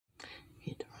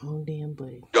whole damn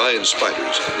body. Giant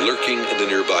spiders lurking in the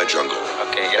nearby jungle.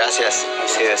 Okay, gracias.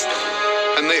 See this.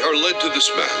 And they are led to this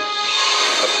man,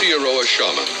 a Piaroa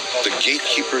shaman, the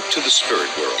gatekeeper to the spirit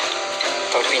world.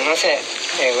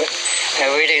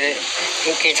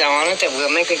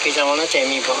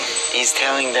 He's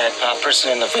telling that a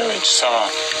person in the village saw,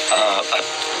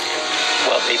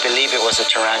 well, they believe it was a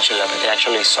tarantula, but they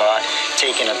actually saw it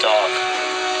taking a dog.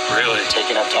 Really?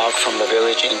 Taking a dog from the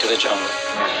village into the jungle.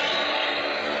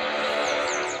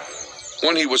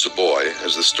 When he was a boy,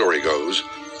 as the story goes,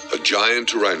 a giant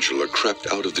tarantula crept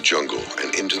out of the jungle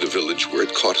and into the village where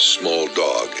it caught a small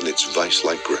dog in its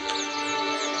vice-like grip.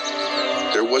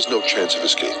 There was no chance of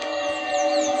escape.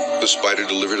 The spider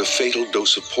delivered a fatal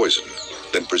dose of poison,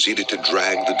 then proceeded to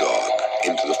drag the dog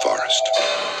into the forest.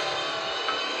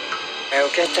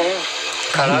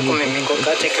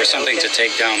 For something to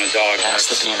take down a dog. It has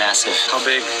to be massive. How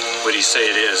big would he say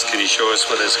it is? Can he show us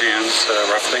with his hands,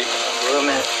 roughly?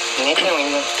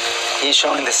 He's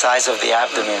showing the size of the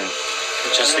abdomen.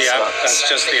 That's just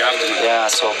the abdomen. Yeah,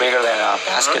 so bigger than a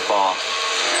basketball.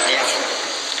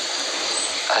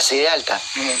 Así de alta.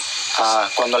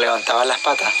 Cuando levantaba las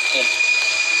patas.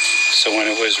 So when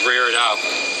it was reared up,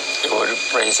 it would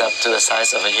raise up to the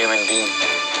size of a human being.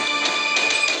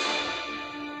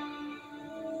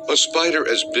 A spider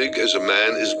as big as a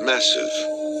man is massive.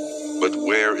 But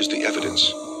where is the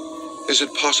evidence? Is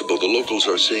it possible the locals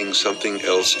are seeing something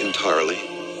else entirely?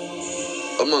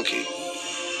 A monkey?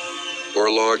 Or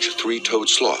a large three-toed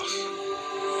sloth?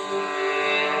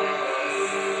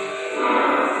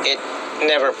 It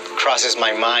never crosses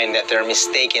my mind that they're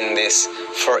mistaking this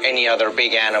for any other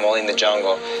big animal in the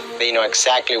jungle. They know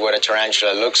exactly what a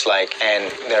tarantula looks like,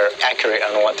 and they're accurate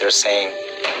on what they're saying.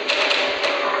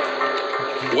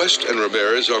 West and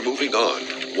Ramirez are moving on,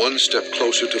 one step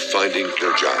closer to finding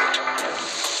their giant.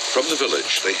 From the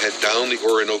village, they head down the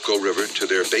Orinoco River to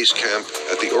their base camp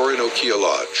at the Orinoquia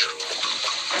Lodge.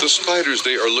 The spiders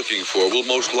they are looking for will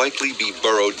most likely be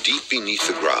burrowed deep beneath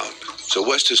the ground, so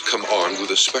West has come armed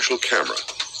with a special camera,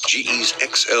 GE's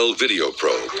XL Video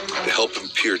Probe, to help him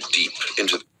peer deep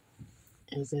into the...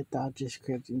 As that thought just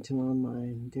crept into my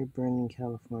mind, they're burning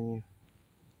California.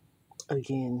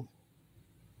 Again.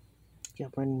 Y'all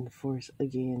burning the forest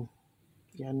again.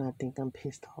 Y'all not think I'm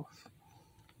pissed off.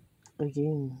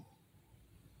 Again.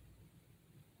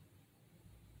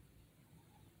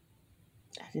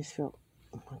 I just felt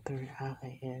my third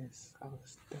eye as I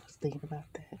was thinking about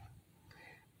that.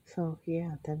 So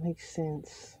yeah, that makes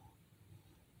sense.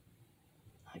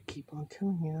 I keep on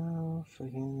telling y'all,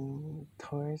 fucking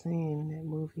Tarzan, that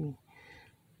movie,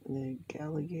 the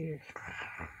alligator.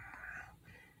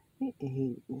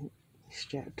 He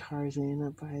strapped Tarzan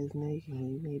up by his neck and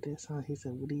he made that song. He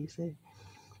said, what do you say?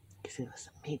 He said, it's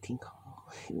a mating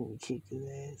call. He kicked his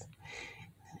ass.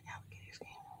 And then the alligators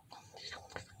came.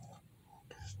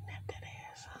 Snap that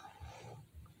ass.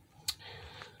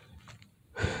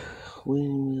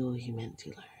 When will humanity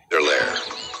learn? Their lair.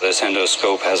 This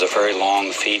endoscope has a very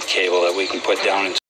long feed cable that we can put down into